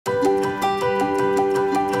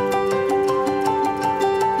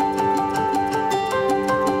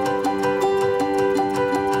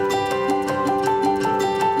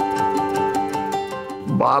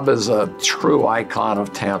Bob is a true icon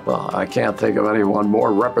of Tampa. I can't think of anyone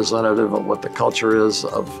more representative of what the culture is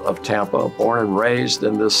of Tampa. Born and raised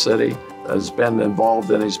in this city, has been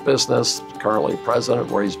involved in his business, currently president,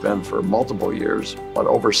 where he's been for multiple years, but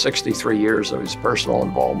over 63 years of his personal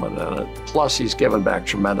involvement in it. Plus, he's given back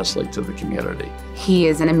tremendously to the community. He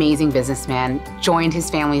is an amazing businessman. Joined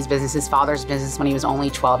his family's business, his father's business, when he was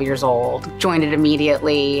only 12 years old. Joined it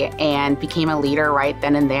immediately and became a leader right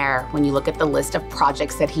then and there. When you look at the list of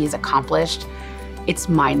projects that he's accomplished, it's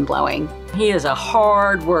mind-blowing. He is a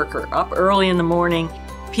hard worker, up early in the morning.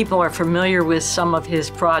 People are familiar with some of his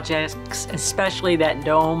projects, especially that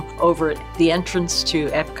dome over at the entrance to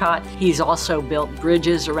Epcot. He's also built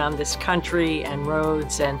bridges around this country and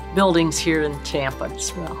roads and buildings here in Tampa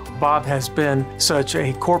as well. Bob has been such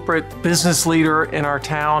a corporate business leader in our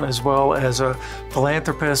town, as well as a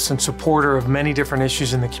philanthropist and supporter of many different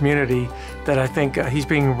issues in the community, that I think he's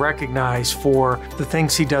being recognized for the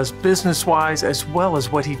things he does business-wise, as well as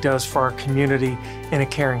what he does for our community in a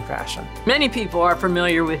caring fashion. Many people are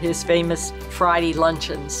familiar with his famous Friday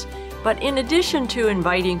luncheons, but in addition to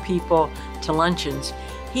inviting people to luncheons,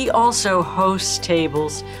 he also hosts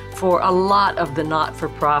tables for a lot of the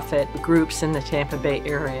not-for-profit groups in the Tampa Bay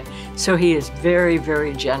area. So he is very,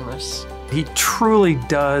 very generous. He truly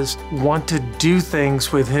does want to do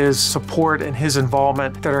things with his support and his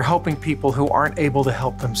involvement that are helping people who aren't able to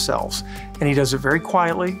help themselves. And he does it very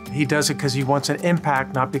quietly. He does it because he wants an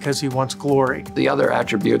impact, not because he wants glory. The other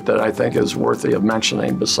attribute that I think is worthy of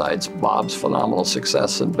mentioning, besides Bob's phenomenal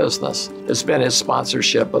success in business, has been his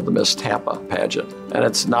sponsorship of the Miss Tampa pageant. And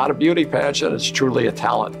it's not a beauty pageant, it's truly a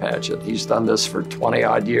talent pageant. He's done this for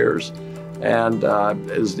 20-odd years, and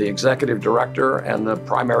is the executive director and the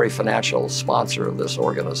primary financial sponsor of this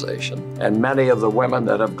organization. And many of the women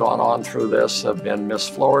that have gone on through this have been Miss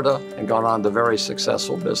Florida and gone on to very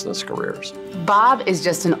successful business careers. Bob is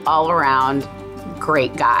just an all-around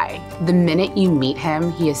great guy. The minute you meet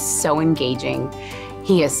him, he is so engaging.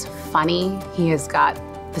 He is funny, he has got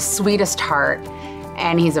the sweetest heart,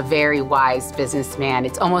 and he's a very wise businessman.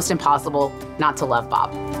 It's almost impossible not to love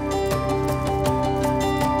Bob.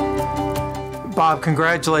 Bob,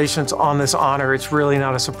 congratulations on this honor. It's really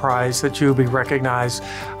not a surprise that you'll be recognized.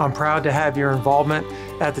 I'm proud to have your involvement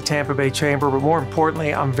at the Tampa Bay Chamber, but more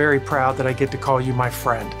importantly, I'm very proud that I get to call you my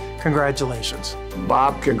friend. Congratulations.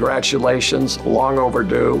 Bob, congratulations, long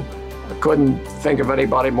overdue. I couldn't think of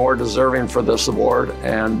anybody more deserving for this award,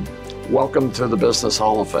 and welcome to the Business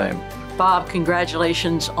Hall of Fame. Bob,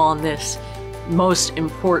 congratulations on this most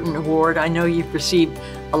important award. I know you've received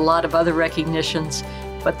a lot of other recognitions,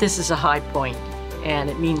 but this is a high point, and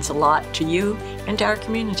it means a lot to you and to our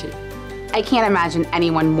community. I can't imagine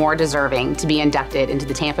anyone more deserving to be inducted into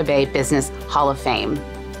the Tampa Bay Business Hall of Fame.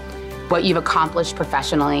 What you've accomplished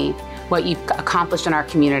professionally, what you've accomplished in our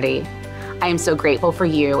community, I am so grateful for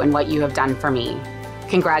you and what you have done for me.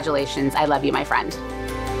 Congratulations, I love you, my friend.